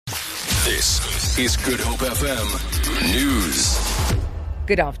This is Good Hope FM News.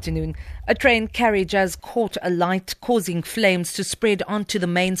 Good afternoon. A train carriage has caught alight, causing flames to spread onto the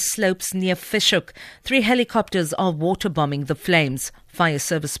main slopes near Fish Hoek. 3 helicopters are waterbombing the flames. Fire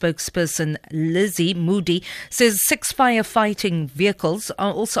service spokesperson Lizzie Moody says 6 firefighting vehicles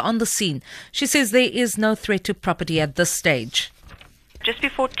are also on the scene. She says there is no threat to property at this stage. Just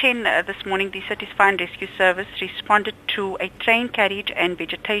before 10 this morning, the Cities Fire and Rescue Service responded to a train carriage and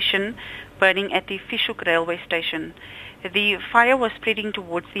vegetation burning at the Fish Hoek railway station. The fire was spreading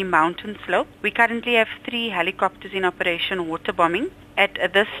towards the mountain slope. We currently have 3 helicopters in operation waterbombing.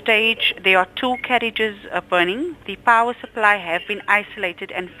 At this stage, there are 2 carriages burning. The power supply have been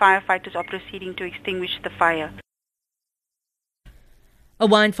isolated and firefighters are proceeding to extinguish the fire. A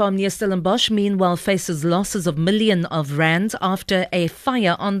wine farm near Stellenbosch, meanwhile, faces losses of millions of rands after a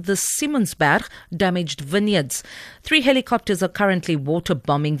fire on the Simonsberg damaged vineyards. 3 helicopters are currently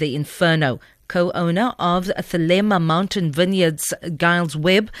waterbombing the inferno. Co-owner of Thelema Mountain Vineyards, Giles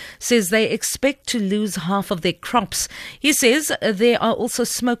Webb, says they expect to lose half of their crops. He says there are also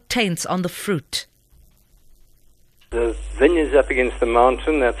smoke taints on the fruit. The vineyards up against the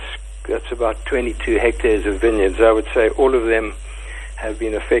mountain, that's about 22 hectares of vineyards. I would say all of them have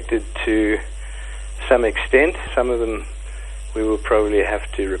been affected to some extent. Some of them we will probably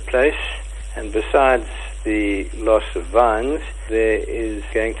have to replace. And besides the loss of vines, there is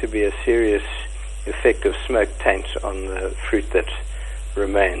going to be a serious effect of smoke taint on the fruit that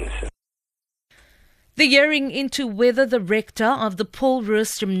remains. The hearing into whether the rector of the Paul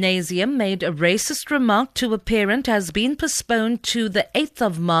Roos Gymnasium made a racist remark to a parent has been postponed to the 8th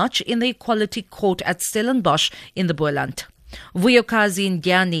of March in the Equality Court at Stellenbosch in the Boland. Vuyokazi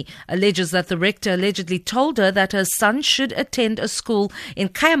Ngyani alleges that the rector allegedly told her that her son should attend a school in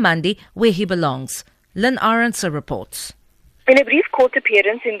Kayamandi where he belongs. Lynn Arendse reports. In a brief court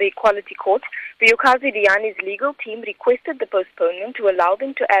appearance in the Equality Court, Vuyokazi Ngyani's legal team requested the postponement to allow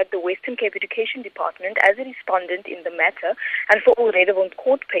them to add the Western Cape Education Department as a respondent in the matter and for all relevant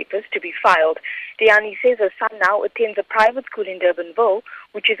court papers to be filed. Ngyani says her son now attends a private school in Durbanville,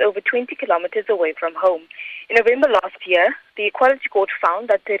 which is over 20 kilometers away from home. In November last year, the Equality Court found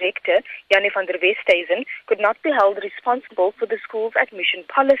that the rector, Jannie van der Westhuizen, could not be held responsible for the school's admission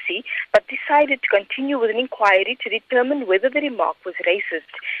policy, but decided to continue with an inquiry to determine whether the remark was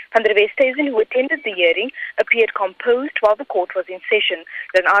racist. Van der Westhuizen, who attended the hearing, appeared composed while the court was in session.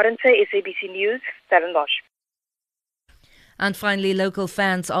 Lynn Arendse, SABC News, Stellenbosch. And finally, local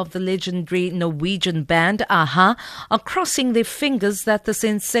fans of the legendary Norwegian band AHA are crossing their fingers that the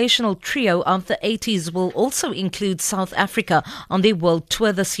sensational trio of the 80s will also include South Africa on their world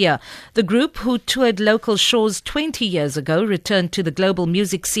tour this year. The group, who toured local shores 20 years ago, returned to the global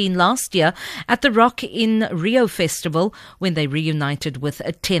music scene last year at the Rock in Rio Festival when they reunited with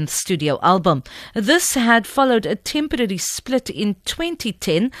a 10th studio album. This had followed a temporary split in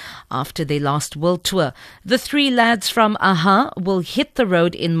 2010 after their last world tour. The 3 lads from AHA will hit the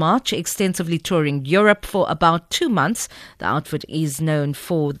road in March, extensively touring Europe for about 2 months. The outfit is known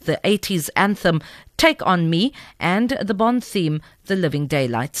for the 80s anthem Take On Me and the Bond theme The Living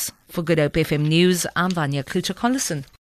Daylights. For Good Hope FM News, I'm Vanya Kluter-Collison.